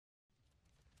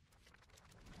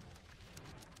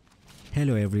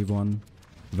Hello everyone,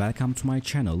 welcome to my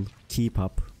channel, keep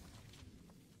up.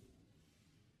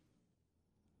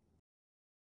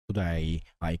 Today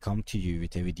I come to you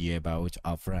with a video about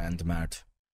Afra and Mert.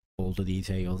 All the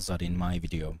details are in my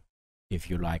video. If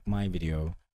you like my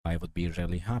video, I would be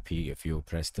really happy if you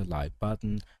press the like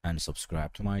button and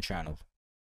subscribe to my channel.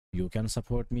 You can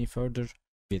support me further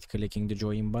with clicking the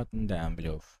join button down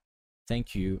below.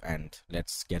 Thank you, and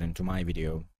let's get into my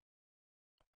video.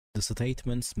 The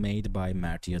statements made by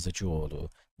Mert Yazıcıoğlu,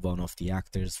 one of the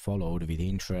actors followed with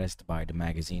interest by the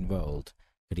magazine world,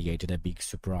 created a big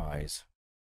surprise.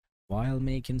 While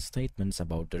making statements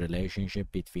about the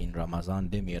relationship between Ramazan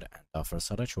Demir and Afra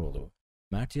Saraçoğlu,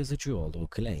 Mert Yazıcıoğlu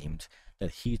claimed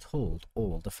that he told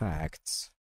all the facts.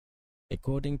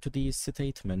 According to these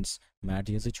statements, Mert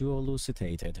Yazıcıoğlu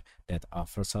stated that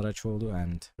Afra Saraçoğlu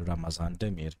and Ramazan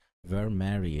Demir were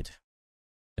married.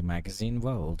 The magazine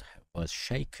world was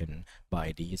shaken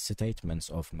by these statements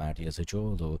of Mert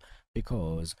Yazıcıoğlu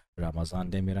because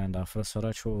Ramazan Demir and Afra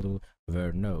Saraçoğlu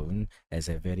were known as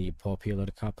a very popular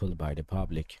couple by the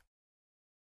public.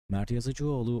 Mert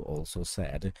Yazıcıoğlu also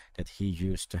said that he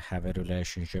used to have a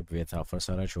relationship with Afra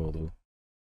Saraçoğlu.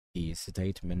 These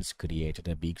statements created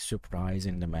a big surprise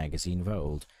in the magazine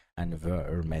world and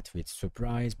were met with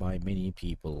surprise by many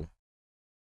people.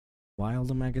 While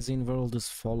the magazine world is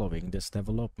following this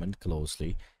development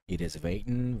closely, it is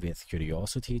waiting with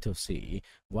curiosity to see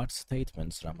what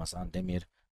statements Ramazan Demir,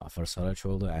 Afra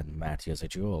Saraçoğlu and Mert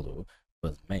Yazıcıoğlu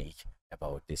will make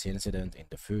about this incident in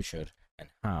the future and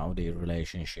how their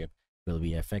relationship will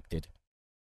be affected.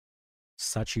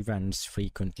 Such events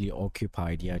frequently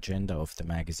occupy the agenda of the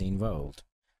magazine world,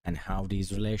 and how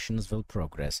these relations will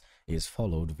progress is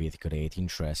followed with great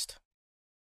interest.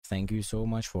 Thank you so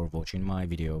much for watching my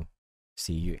video.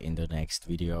 See you in the next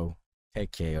video.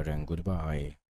 Take care and goodbye.